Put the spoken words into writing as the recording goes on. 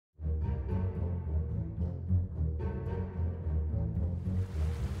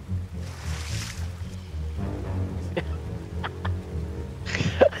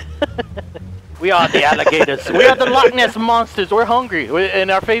We are the alligators. We are the Loch Ness monsters. We're hungry,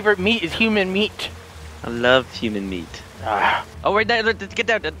 and our favorite meat is human meat. I love human meat. Oh, right there. Get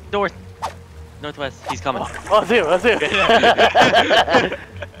down. North. Northwest. He's coming. Oh, see him. I see him.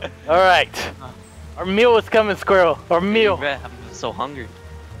 All right. Our meal is coming, Squirrel. Our meal. I'm so hungry.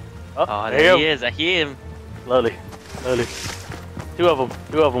 Oh, there he is. I hear him. Slowly. Slowly. Two of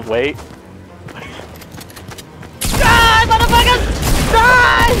them. Wait. Die, motherfuckers!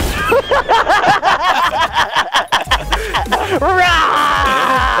 Die!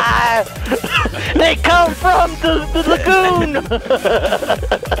 Rah! They come from the lagoon!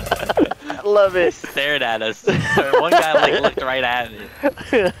 I love it. Stared at us. One guy like looked right at me.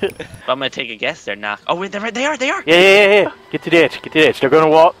 I'm gonna take a guess. They're not. Oh wait, they are. Yeah. Get to the edge. They're gonna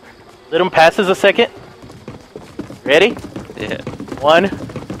walk. Let them pass us a second. Ready? Yeah. 1,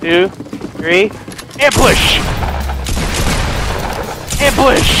 2, 3, and push! And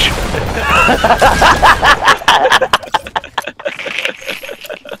push!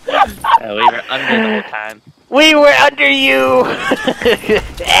 We were under the whole time. We were under you!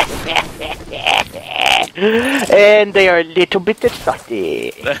 And they are a little bit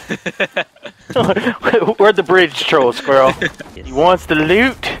salty. We're the bridge troll, Squirrel. Yes. He wants the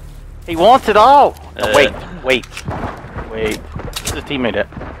loot. He wants it all. No, wait. Where's his teammate at?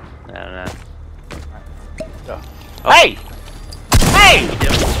 I don't know. Oh. Hey!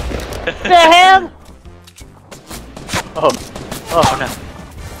 The hell? Oh no.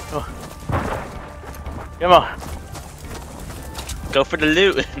 Oh. Come on. Go for the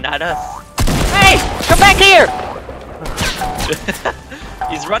loot, not us. Hey! Come back here!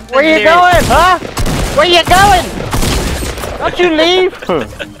 He's running. Where you going, huh? Where you going? Don't you leave!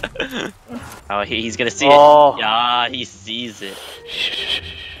 Oh, he's gonna see it. Yeah, he sees it.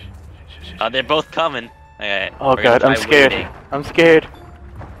 Oh, they're both coming. Okay, oh god, I'm scared. Waiting. I'm scared.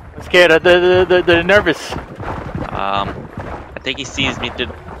 They're nervous. I think he sees me.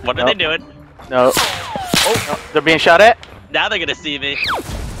 What are they doing? No. Oh, no. They're being shot at. Now they're gonna see me. Shot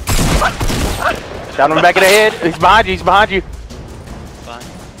him in the back of the head. He's behind you. Fine.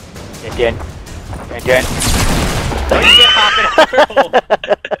 And then.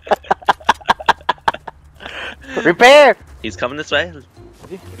 Repair! He's coming this way.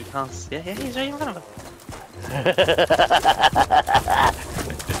 He comes. Yeah, he's right in front of him.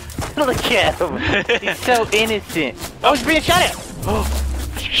 Look at him. He's so innocent. Oh, he's being shot at. Oh.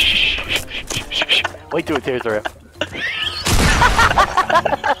 Wait till it tears around.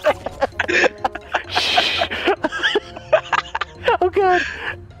 Oh god.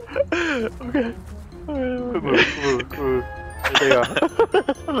 Okay. Move. There they are.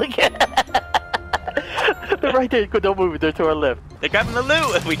 Look at. They're right there. Don't move. They're to our left. They're grabbing the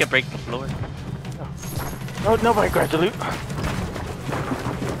loot. We can break the floor. No, nobody grabs the loot.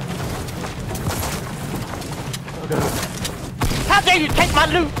 Oh god. How dare you take my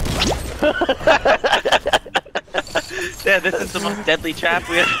loot? Yeah, this is the most deadly trap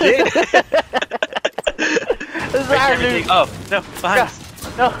we ever did. This is our loot. Oh, no, behind us.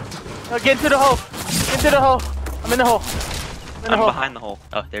 No, get into the hole. I'm in the hole. I'm behind the hole.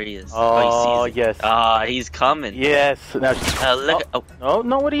 Oh, there he is. Oh, he sees it. yes. Ah, he's coming. Yes. Now, look.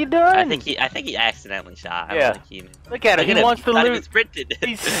 No, what are you doing? I think he accidentally shot. Yeah. Look at him. He wants the loot. Sprinted.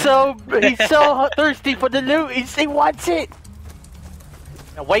 He's so thirsty for the loot. He wants it.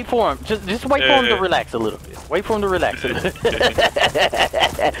 Now wait for him. Just wait for him to relax a little bit. Wait for him to relax a little bit.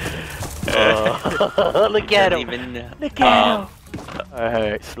 Look at him. Look at him.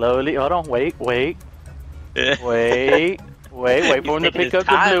 Alright, slowly. Hold on. Wait for him to pick up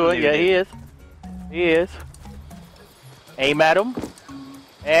the blue one. Yeah, he is. Aim at him.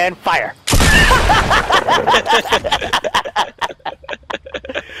 And fire.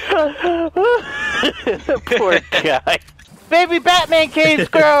 Poor guy. Baby Batman cave,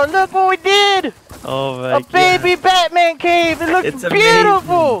 Squirrel. Look what we did. Oh my god. A baby Batman cave. It looks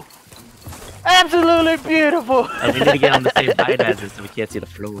beautiful. Amazing. Absolutely beautiful. And we need to get on the same height as it so we can't see the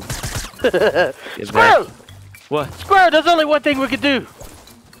floor. Squirrel! What? Squirrel, there's only one thing we can do.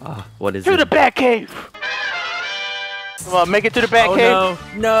 What is it? To the Bat Cave. Come on, make it to the Bat Cave.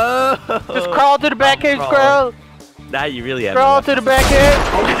 No. Just crawl to the Bat Cave, Squirrel. Now you really have crawl to the Bat Cave.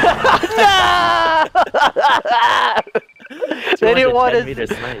 No! They didn't want us.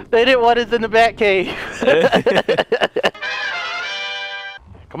 They didn't want us in the Bat Cave.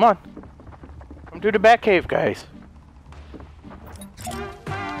 Come on. Come to the Bat Cave, guys.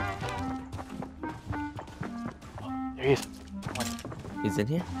 There he is. He's in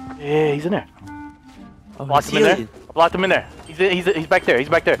here? Yeah, he's in there. Oh, Blocked him in there. Blocked him in there. He's back there. He's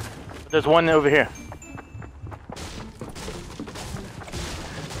back there. There's one over here.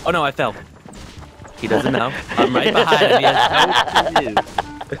 Oh no, I fell. He doesn't know. I'm right behind him. He has no clue.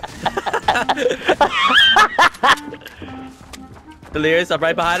 Delirious, I'm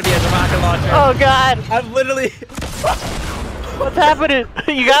right behind him. He has a rocket launcher. Oh God! I'm literally. What's happening?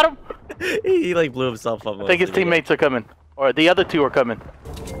 You got him? He like blew himself up. I think his teammates are coming, or the other two are coming.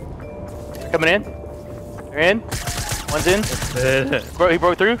 Coming in. They're in. One's in. Bro, he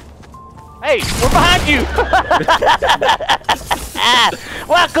broke through. Hey, we're behind you!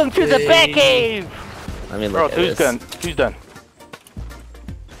 Welcome to the Batcave! I mean, bro, look at who's this. done? Who's done?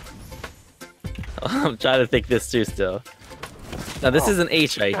 I'm trying to think this too still. Now this is an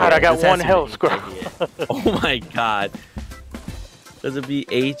H right God, here. I got This has one to be health H scroll. right here. Oh my God. Does it be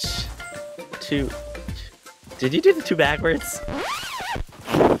H2? Did you do the 2 backwards?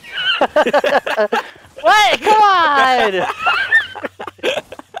 What? Come on!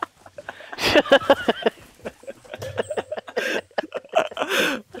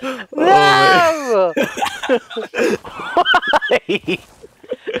 No! Why?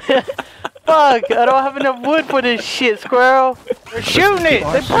 Fuck, I don't have enough wood for this shit, Squirrel. They're shooting it!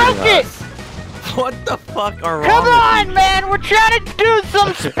 They broke it! What the fuck are wrong Come with on, you? man! We're trying to do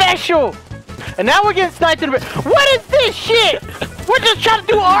something special! And now we're getting sniped in the back. What is this shit? We're just trying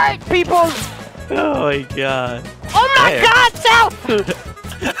to do art, people! Oh my God. Oh my Where? God, South!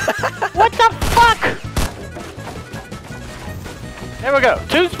 What the fuck? There we go.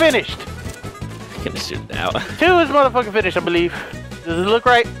 2's finished. I'm gonna shoot now. 2 is motherfucking finished, I believe. Does it look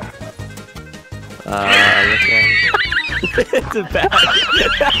right? Look at it. It's a bad.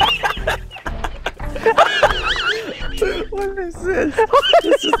 What is this?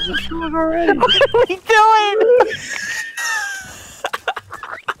 This is the song already. What are we doing?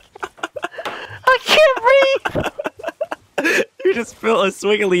 I can't breathe! You just felt a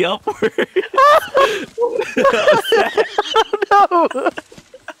swiggly upward. No!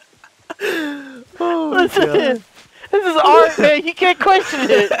 Oh my Listen, God. this is art, man. You can't question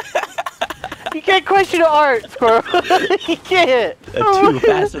it. You can't question the art, Squirrel. You can't. A 2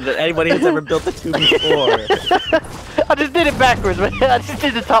 faster than anybody has ever built a 2 before. I just did it backwards, man. I just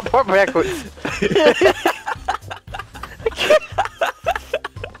did the top part backwards.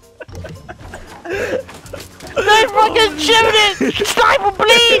 They fucking shooting it! Sniper,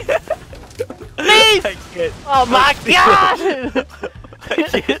 please! Please! I can't. Oh my God! I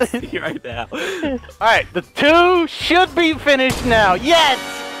can't see right now. Alright, the 2 should be finished now. Yes!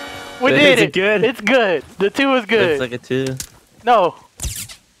 We did Is it. it good? It's good. The 2 is good. Looks like a 2. No.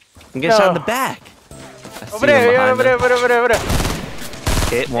 I'm getting shot in the back. I see Over there, one yeah, behind over there, them. over there, over there.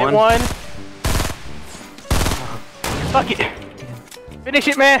 Hit one. Hit one. Fuck it. Finish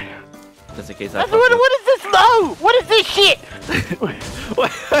it, man. Just in case I That's what is this low? What is this shit? What?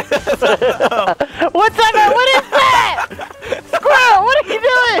 What's that, man? What is that? Squirrel, what are you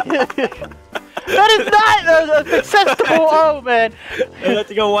doing? That is not a successful O, man. It has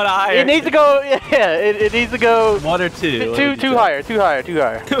to go one higher. It needs to go, yeah, it needs to go. 1 or 2. Two higher, two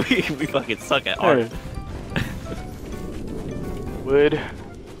higher. we fucking suck at art. Wood.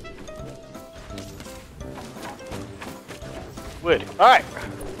 Alright.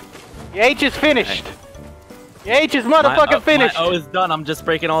 Your H is finished. Your H is motherfucking finished. My O is done. I'm just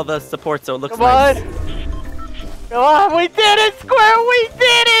breaking all the support so it looks Come nice. on. Come on, we did it, Square, we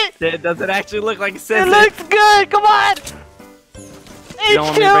did it! It doesn't actually look like it says It looks good, come on! You don't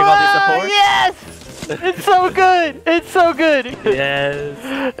want me to break all these supports? Yes! It's so good, it's so good!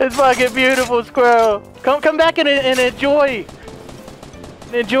 Yes. It's fucking beautiful, Squirrel. Come back and enjoy.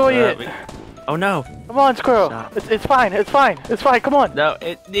 Enjoy it. Oh no. Come on, Squirrel. It's fine, it's fine, it's fine, come on. No,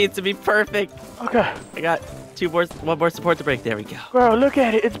 it needs to be perfect. Okay. I got one more support to break. There we go. Squirrel, look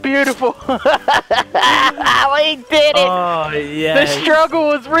at it, it's beautiful. We did it! Oh, yeah. The struggle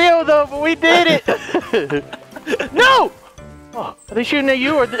was real though, but we did it! No! Oh, are they shooting at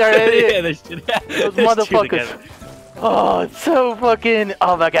you or yeah, they should. those motherfuckers? Oh, it's so fucking...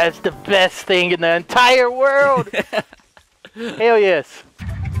 Oh my God, it's the best thing in the entire world! Hell yes.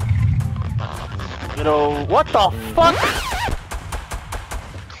 You know, what the fuck?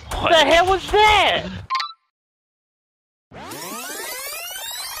 What the hell was that?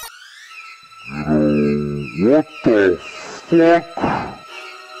 What the fuck?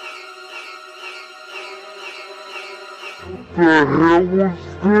 What the hell was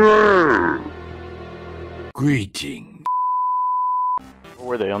that? Greeting. Where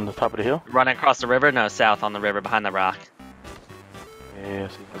were they? On the top of the hill? Running across the river? No, south on the river behind the rock. Yeah,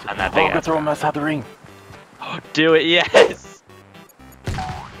 see. On that Oh, big I'm gonna ass throw him rock. outside the ring. Oh, do it, yes!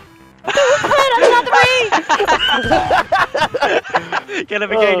 Get Get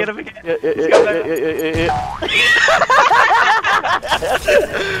him again, get him again. Yeah.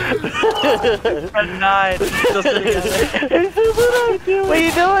 Nine. Still sitting at it. What are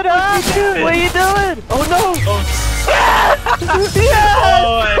you doing, huh? What are you doing? Oh no! Yes!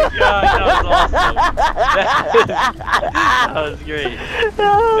 Oh my god, that was awesome. That was great.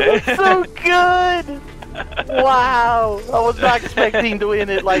 Oh, that's so good! Wow! I was not expecting to win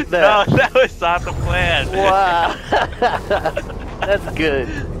it like that. No, that was not the plan. Wow! That's good.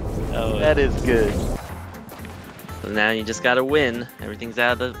 That is good. So now you just gotta win. Everything's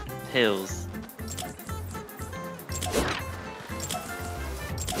out of the hills.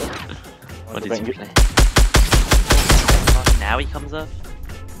 What did you play? Oh, now he comes up?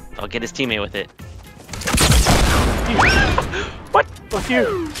 I'll get his teammate with it. What? What's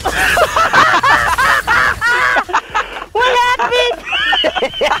you? What happened?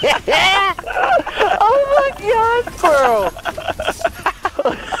 Oh my god, Squirrel!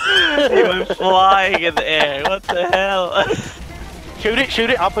 He went flying in the air. What the hell? Shoot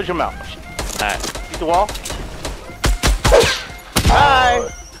it. I'll push him out. Alright. Shoot the wall. Hi!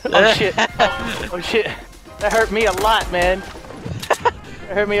 Oh shit. Oh shit. That hurt me a lot, man. That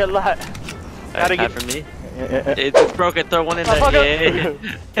hurt me a lot. Gotta get for me. Yeah. It's broken. Throw one in there.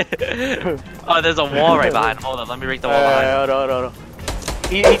 Yeah. Oh, there's a wall right behind him. Hold on. Let me break the wall behind him. Hold on.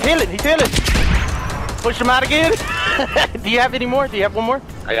 He's healing. Push him out again. Do you have any more? Do you have one more?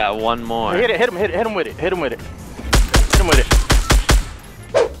 I got one more. Hit him with it. Hit him with it.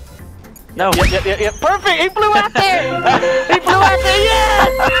 No. Yep. Perfect. He flew out there. Yes.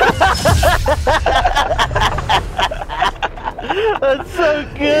 That's so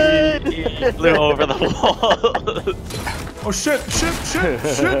good. He flew over the wall. Oh shit!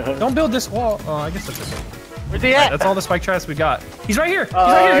 Don't build this wall. Oh, I guess that's it. Where's he at? That's all the spike traps we got. He's right here.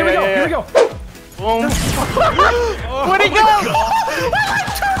 Here we go. Boom. Where'd he go? Go!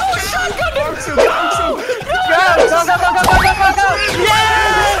 Yes!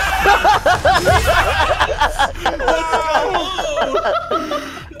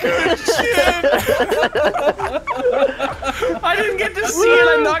 Good shit! I didn't get to see it.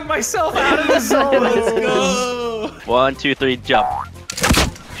 I knocked myself out of the zone. Let's go. 1, 2, 3, jump.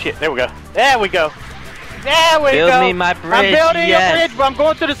 Shit, there we go. Build me my bridge. I'm building your bridge, but I'm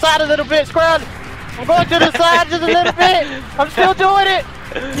going to the side a little bit, Squirrel. I'm going to the side just a little bit. I'm still doing it.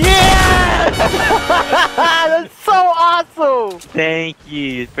 Yeah! That's so awesome. Thank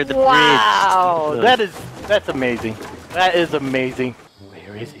you for the Wow, bridge. that's amazing. That is amazing.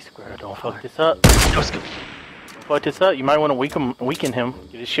 Where is he, Squirrel? Don't fuck this up. Let's go. Fuck this up. You might want to weaken him.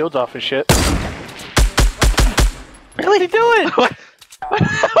 Get his shields off and shit. Really? What are you doing? What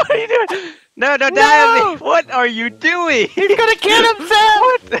are you doing? No, don't die on me. What are you doing? He's gonna kill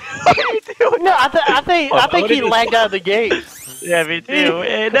himself. What are you doing? No, I think he lagged out of the game. Yeah, me too.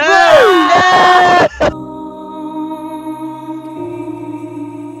 No!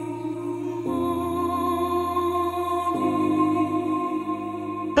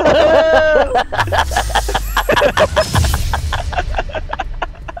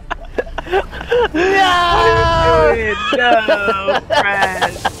 No,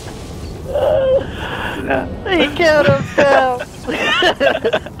 Brad. He killed himself.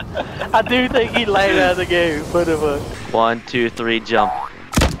 I do think he laid out of the game. What the fuck? 1, 2, 3, jump.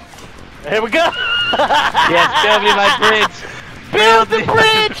 Here we go. Yes, build me my bridge. Build the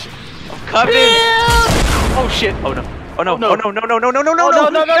bridge. I'm coming. Build. Oh shit. Oh no. Oh no. Oh, no. Oh no. No. No. No. No. No.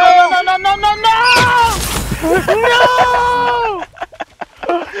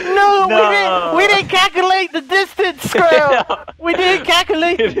 No! No, we didn't calculate the distance, Squirrel. We didn't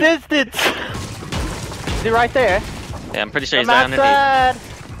calculate the distance. Is he right there? Yeah, I'm pretty sure he's I'm right underneath. outside.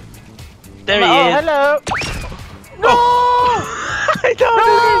 There he is. Hello. No! I don't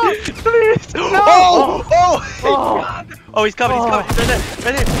know. Please. No! Oh, he's coming. He's coming. Right there. Right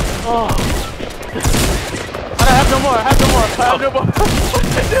there. Oh. I have no more. Get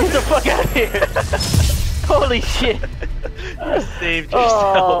the fuck out of here. Holy shit. You saved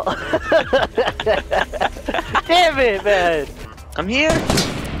yourself. Oh. Damn it, man. I'm here.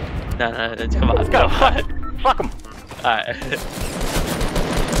 No, come on. Let's go. Fuck him. Alright.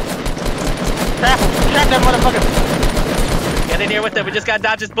 Trap that motherfucker. Get in here with it. We just gotta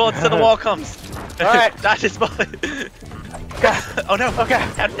dodge his bullets till the wall comes. Alright. Dodge his bullet. Oh no. Okay.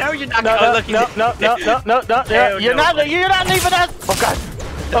 No, you're not. No. You're not leaving us.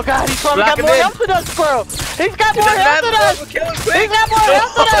 Oh god, he's probably got more health than us, Squirrel. He's got more health than us. He's got more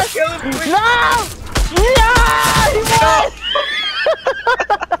health than us. No!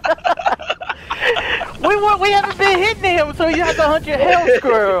 We haven't been hitting him, so you have to hunt your health,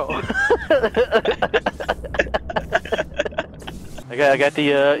 Squirrel. I got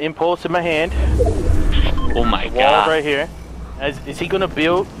the impulse in my hand. Oh my Wall's god. right here. Is he gonna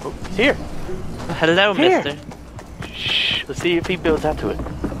build? Oh, he's here. Hello, Here. mister. Shh. Let's see if he builds out to it.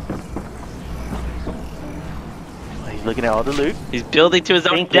 Oh, he's looking at all the loot. He's building to his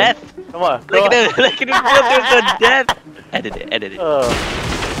own Thinking. death. Come on. Look at him. Look at him build to his own death. Edit it. Edit it. Oh.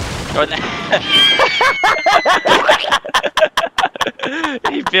 Or that.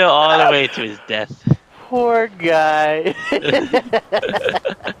 He built all the way to his death. Poor guy.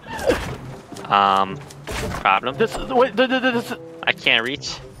 Problem? Wait, I can't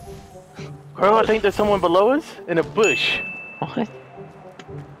reach. Carl, I think there's someone below us in a bush. What?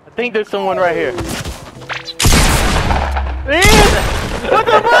 I think there's someone right here. What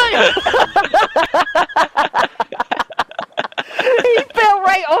the fuck? He fell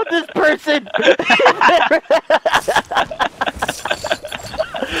right on this person.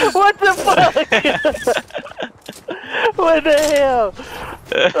 What the fuck? What the hell?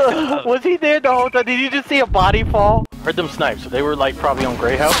 Was he there the whole time? Did you just see a body fall? Heard them snipes. So they were like probably on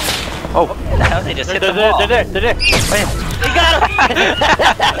Grey House. Oh, how they just hit the wall? They're there. Bam. They got him.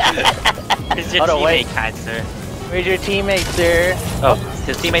 Where's your Hold on, teammate, wait. kind sir? Where's your teammate, sir? Oh,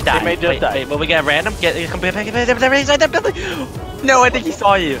 his teammate died. Teammate just died. Wait, but we got random? Come back inside that building. No, I think he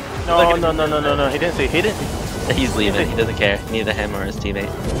saw you. No. He didn't see. He didn't. He's leaving. He doesn't care. Neither him or his teammate.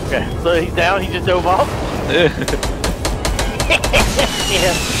 Okay, so he's down. He just dove off.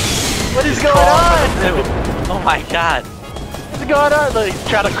 Yeah. What is going on? Oh my god. What's going on? Look, he's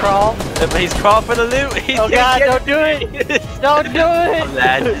trying to crawl. He's crawling for the loot. He's Oh god, don't do it! Don't do it!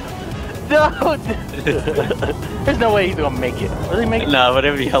 Imagine. Don't! There's no way he's gonna make it. Will he make it? No, but it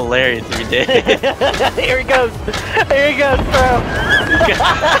would be hilarious if he did. Here he goes! Here he goes, bro!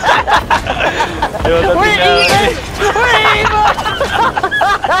 We're even! We're even!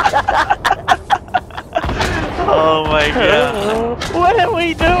 Oh my god. What are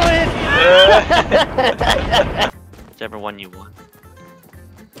we doing? Whichever one you want.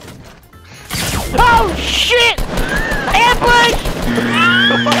 Oh shit! Ambush!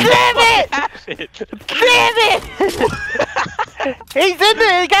 Damn it! Damn it! He's in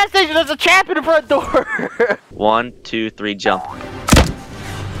the gas station. There's a trap in the front door. 1, 2, 3, jump.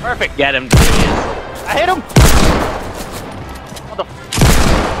 Perfect. Get him. I hit him. Oh,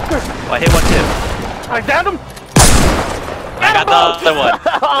 I hit one too. I downed him. I got the other one.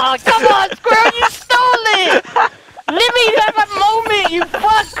 Oh, come on, Squirrel, you stole it! Let me have a moment, you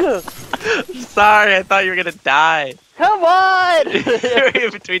fucker! Sorry, I thought you were gonna die. Come on! You were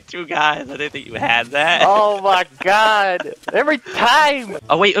in between two guys. I didn't think you had that. Oh my god! Every time!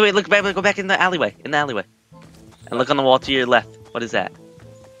 Oh wait, look back. Go back in the alleyway. In the alleyway, and look on the wall to your left. What is that?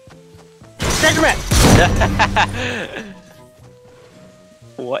 Treasure map!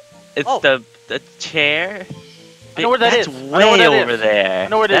 What? It's Oh. the chair. I know where that That's is. I know way where that over is. there. I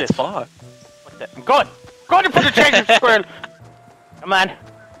know where that That's is. far. What's that? I'm going! Going for the treasure, Squirrel! Come on.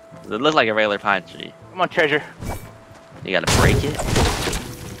 It looks like a regular pine tree. Come on, treasure. You gotta break it.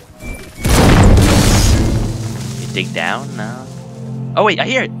 You dig down? No. Oh wait, I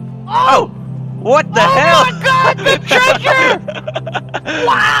hear it. Oh! What the hell? Oh my god, the treasure!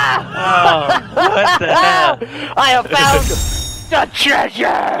 Wow! Oh, what the hell? I have found the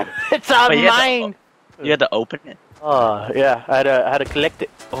treasure! It's all Wait, mine! You had to open it? Oh, yeah, I had to collect it.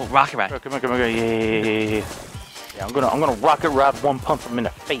 Oh, rocket ride. Oh, come on, yeah. Yeah, I'm gonna rocket ride one pump him in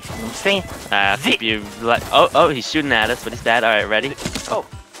the face, you know what I'm saying? If you like, oh, he's shooting at us, but he's dead. All right, ready? Oh,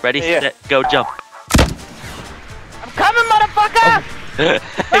 Ready, yeah. set, go, jump. I'm coming, motherfucker! He's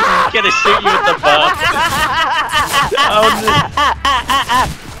gonna shoot you with the bow. Oh,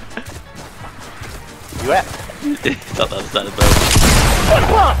 no. You at? It's on the other side of the boat.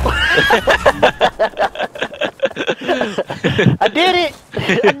 I did it!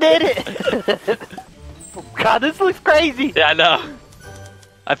 I did it! Oh, God, this looks crazy! Yeah, I know.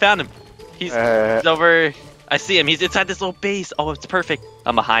 I found him. He's over. I see him. He's inside this little base. Oh, it's perfect.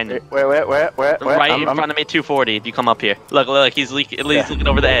 I'm behind him. Where? Right in front of me, 240. If you come up here, look. He's at least looking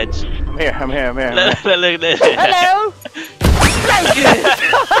over the edge. I'm here. Look at this. Hello!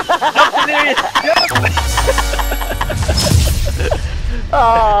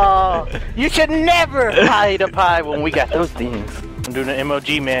 Oh, you should never hide up high when we got those things. I'm doing an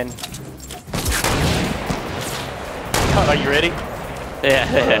MOG, man. Are you ready? Yeah.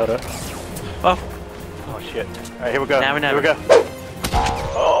 Oh, Shit. Alright, here we go. Now or never. Here we go.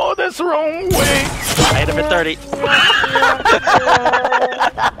 Oh, that's the wrong way. I hit him for 30.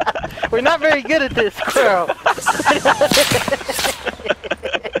 We're not very good at this, Squirrel.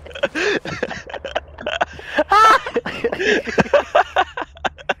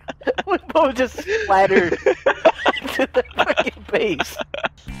 We both just splattered to the fucking base.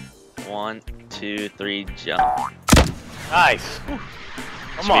 1, 2, 3, jump. Nice. Should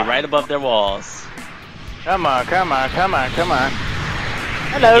Come on. be right above their walls. Come on, come on, come on, come on.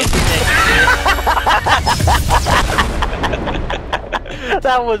 Hello.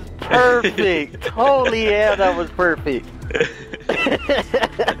 That was perfect. Holy hell, that was perfect.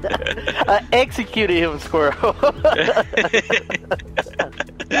 I executed him, Squirrel.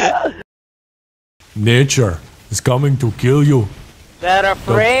 Nature is coming to kill you. They're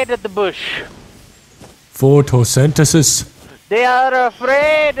afraid of the bush. Photosynthesis. They are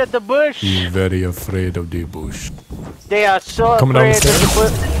afraid of the bush. Be very afraid of the bush. They are so Coming down afraid the of the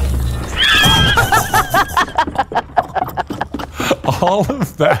bush. All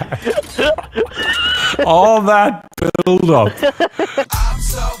of that. All that build up. I'm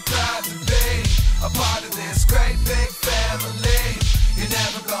so proud to be a part of this great big family. You're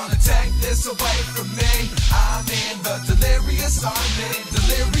never gonna take this away from me. I'm in the delirious army,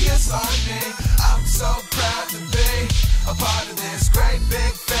 delirious army.